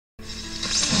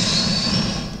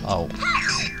Oh.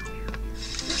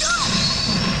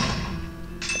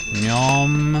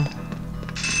 Nyom.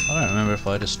 I don't remember if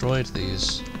I destroyed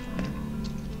these.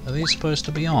 Are these supposed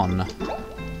to be on?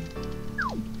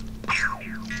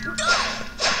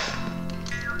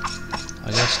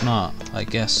 I guess not. I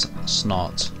guess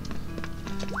snot.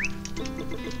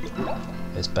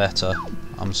 It's better.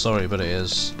 I'm sorry, but it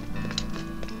is.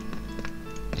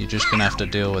 You're just gonna have to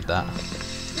deal with that.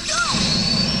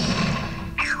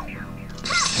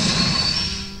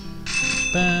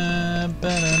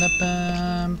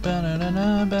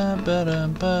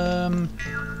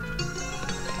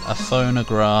 A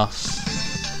phonograph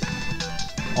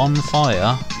on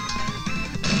fire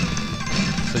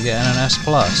for getting an S+.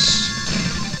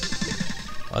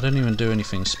 I didn't even do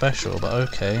anything special, but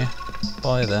okay.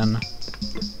 Bye then.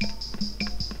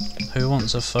 Who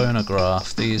wants a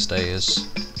phonograph these days?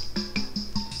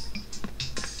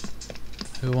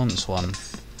 Who wants one?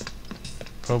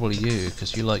 Probably you,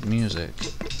 because you like music.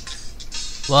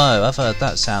 Whoa, I've heard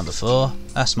that sound before.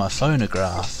 That's my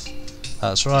phonograph.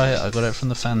 That's right, I got it from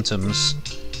the Phantoms.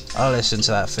 I listen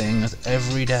to that thing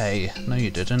every day. No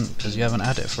you didn't, because you haven't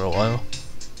had it for a while.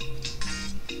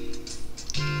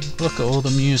 Look at all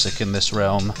the music in this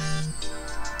realm.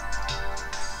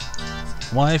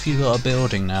 Why have you got a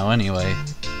building now anyway?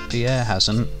 Pierre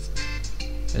hasn't.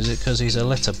 Is it because he's a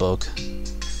litterbug?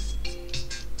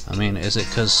 I mean, is it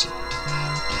because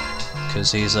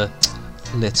he's a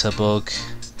litterbug?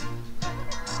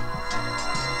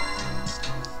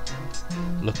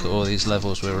 Look at all these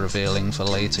levels we're revealing for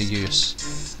later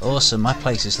use. Awesome, my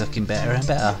place is looking better and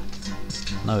better.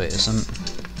 No it isn't.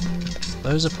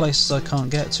 Those are places I can't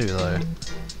get to though.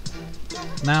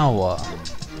 Now what?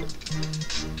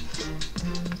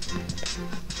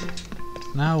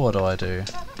 Now what do I do?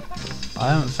 I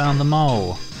haven't found the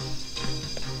mole.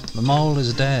 The mole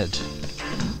is dead.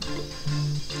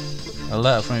 A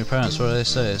letter from your parents, what do they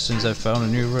say? As soon as they've found a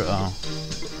new route. Oh.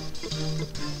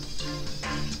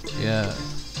 Yeah.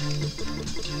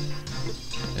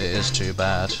 It is too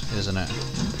bad, isn't it?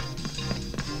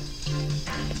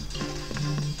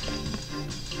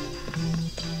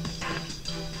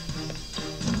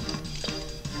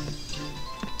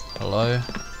 Hello?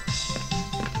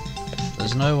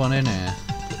 There's no one in here.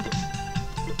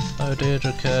 Oh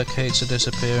Deirdre, Kate's are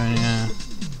disappearing, yeah.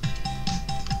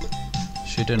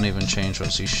 She didn't even change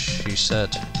what she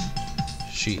said.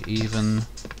 She even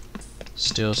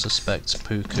still suspects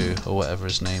Puku, or whatever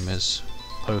his name is.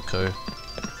 Poco.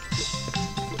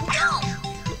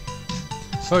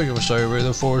 Thank you for saving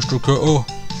the forest cutter.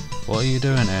 What are you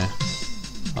doing here?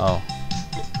 Oh.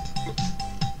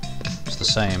 It's the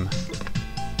same.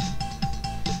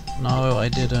 No, I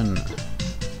didn't.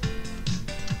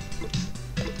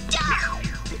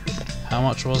 How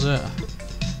much was it?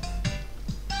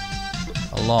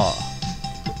 A lot.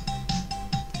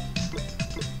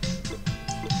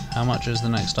 How much is the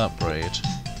next upgrade?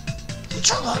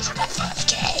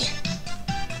 250.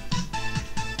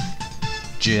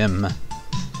 Gym.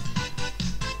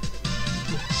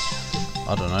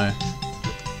 I don't know.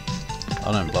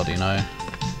 I don't bloody know.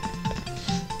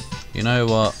 You know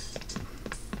what?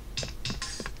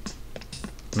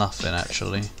 Nothing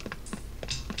actually.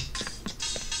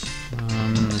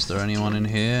 Is there anyone in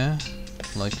here?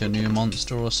 Like a new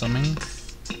monster or something?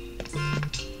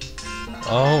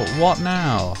 Oh, what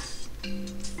now?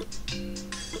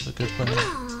 It's a good place.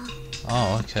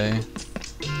 Oh, okay.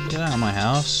 Get out of my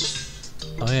house.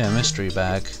 Oh yeah, mystery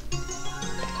bag.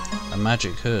 A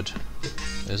magic hood.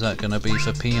 Is that gonna be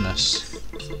for penis?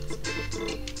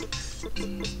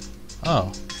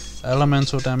 Oh.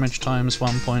 Elemental damage times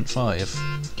 1.5.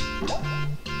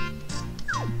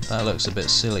 That looks a bit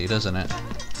silly, doesn't it?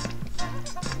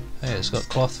 Hey, it's got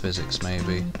cloth physics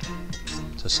maybe.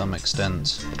 To some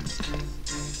extent.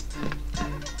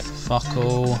 Fuck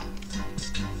all.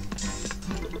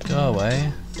 Go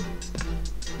away.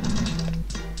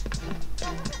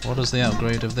 What does the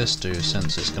upgrade of this do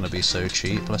since it's going to be so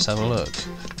cheap? Let's have a look.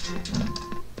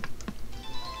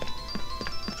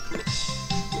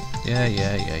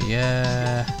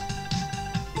 Yeah.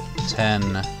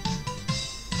 10.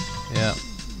 Yep.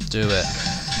 Do it.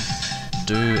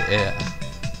 Do it.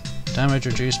 Damage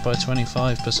reduced by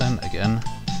 25% again.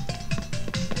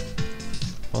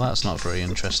 Well, that's not very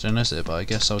interesting, is it? But I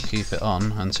guess I'll keep it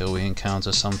on until we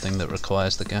encounter something that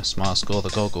requires the gas mask or the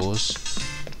goggles.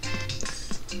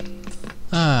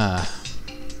 Ah.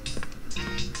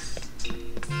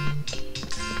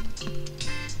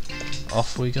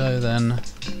 Off we go then.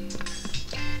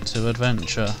 To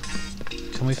adventure.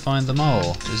 Can we find the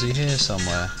mole? Is he here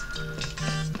somewhere?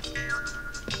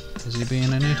 Is he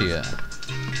being an idiot?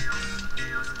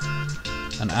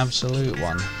 An absolute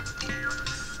one.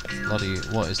 Bloody,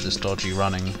 what is this dodgy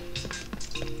running?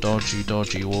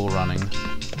 Dodgy wall running.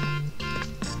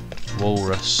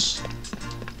 Walrus.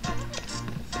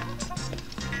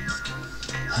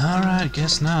 Alright,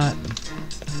 guess not.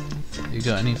 You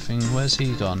got anything? Where's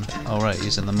he gone? Oh right,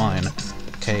 he's in the mine.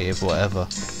 Cave, whatever.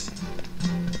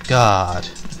 God.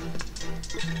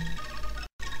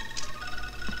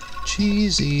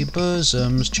 Cheesy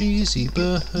bosoms,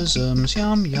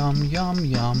 yum yum yum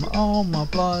yum, oh my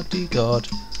bloody god.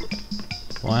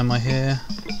 Why am I here?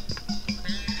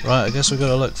 Right, I guess we've got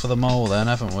to look for the mole then,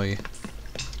 haven't we?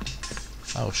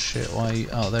 Oh shit, why?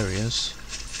 Oh, there he is.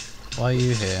 Why are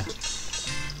you here?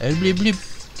 Oh, blib blib.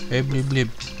 Oh, blib blib.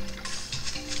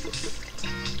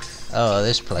 Oh,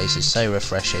 this place is so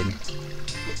refreshing.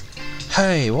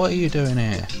 Hey, what are you doing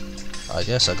here? I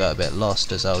guess I got a bit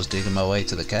lost as I was digging my way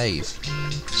to the cave.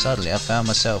 Suddenly I found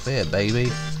myself here,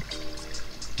 baby.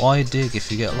 Why dig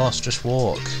if you get lost? Just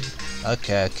walk.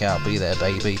 Okay, I'll be there,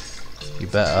 baby. You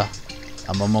better.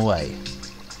 I'm on my way.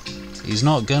 He's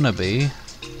not gonna be.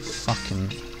 Fucking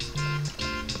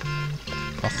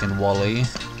Wally.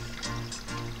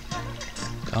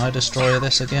 Can I destroy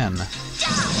this again?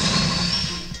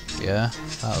 Yeah,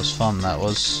 that was fun, that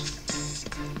was.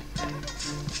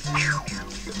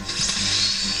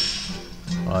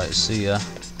 Right, see ya.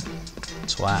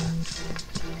 Twat.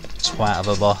 Twat of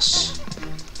a boss.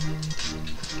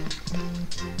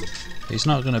 He's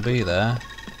not gonna be there.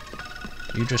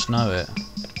 You just know it.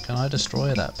 Can I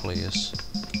destroy that, please?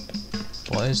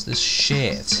 What is this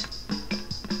shit?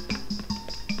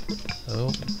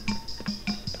 Oh.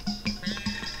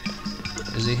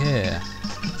 Is he here?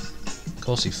 Of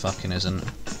course he fucking isn't.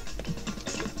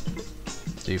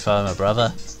 Do you follow my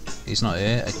brother? He's not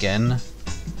here again.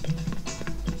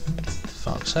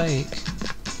 Fuck's sake.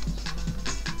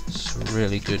 It's a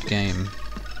really good game.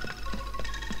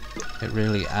 It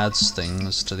really adds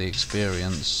things to the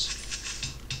experience.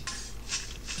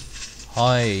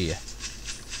 Hi.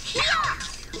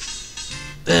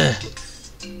 Ugh.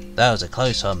 That was a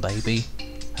close one, baby.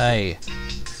 Hey,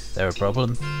 there a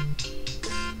problem?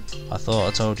 I thought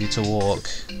I told you to walk.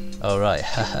 Oh right,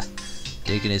 haha.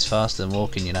 Digging is faster than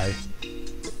walking, you know.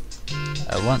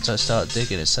 Once I start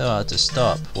digging, it's so hard to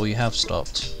stop. Well, you have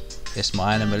stopped. It's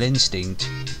my animal instinct.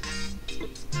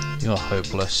 You're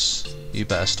hopeless. You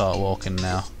better start walking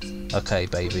now. Okay,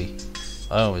 baby.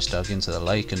 I almost dug into the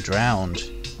lake and drowned.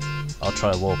 I'll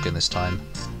try walking this time.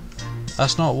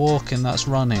 That's not walking, that's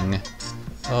running.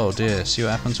 Oh dear, see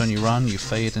what happens when you run? You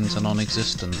fade into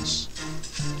non-existence.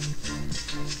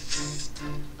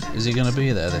 Is he gonna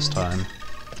be there this time?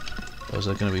 Or is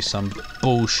there gonna be some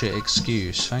bullshit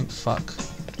excuse? Thank fuck.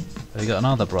 Have you got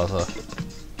another brother?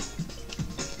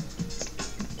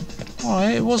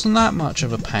 Alright, it wasn't that much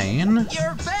of a pain.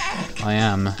 You're back! I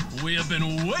am. We have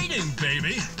been waiting,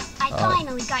 baby! I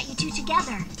finally got you two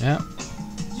together. Yep.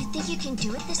 You think you can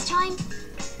do it this time?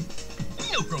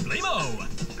 No problemo!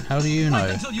 How do you know?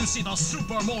 Wait until you see the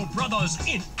Super Mole Brothers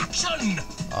in action!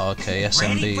 Okay,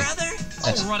 SMB. Ready, brother?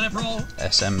 Alright, bro.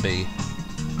 SMB.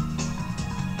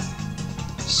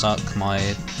 Suck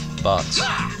my butt.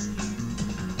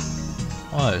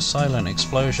 Oh, silent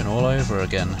explosion all over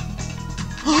again.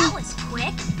 That was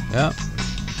quick. Yep.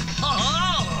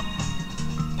 Oh!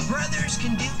 Brothers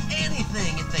can do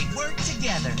anything if they work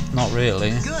together. Not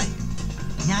really. Good.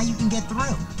 Now you can get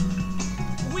through.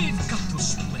 We've got to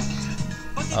split.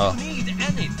 But if Oh. you need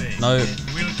anything, No.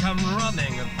 we'll come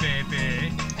running,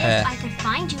 baby. If I could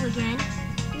find you again.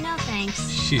 No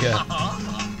thanks. Yeah.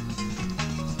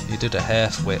 You did a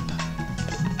half whip.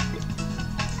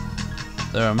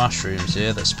 There are mushrooms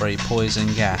here that spray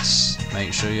poison gas.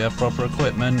 Make sure you have proper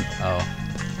equipment. Oh.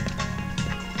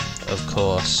 Of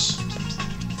course.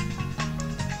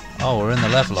 Oh, we're in the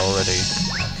level already.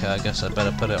 Okay, I guess I'd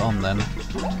better put it on then.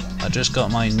 I just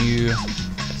got my new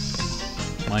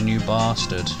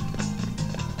bastard.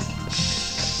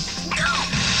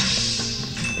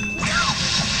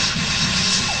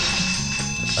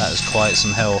 That is quite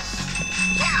some health.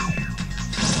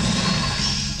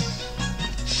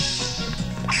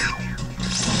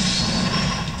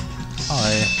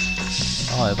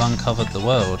 I've uncovered the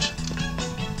world.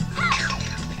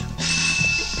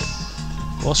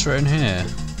 What's written here?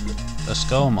 A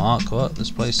skull mark? What?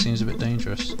 This place seems a bit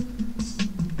dangerous.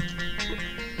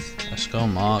 A skull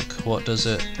mark? What does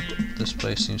it? This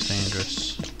place seems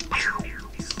dangerous.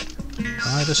 Can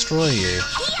I destroy you?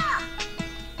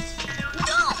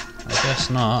 I guess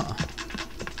not.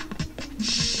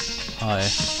 Hi.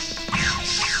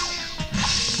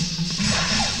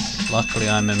 Luckily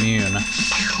I'm immune.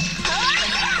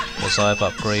 Because I've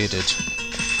upgraded.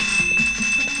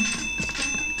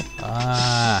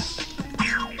 Ah.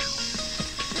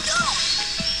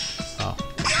 Oh.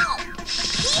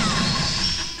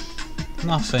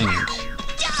 Nothing.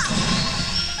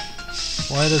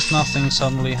 Why does nothing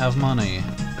suddenly have money?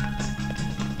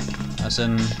 As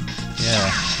in,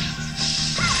 yeah.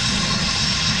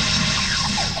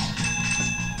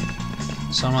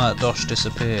 Some of that dosh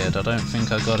disappeared. I don't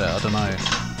think I got it. I don't know.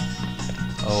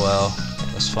 Oh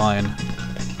well, that's fine.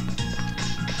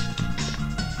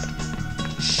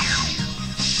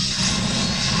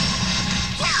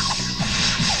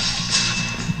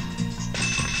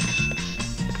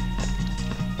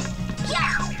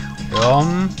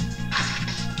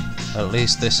 At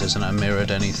least this isn't a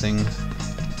mirrored anything,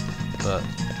 but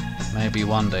maybe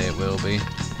one day it will be.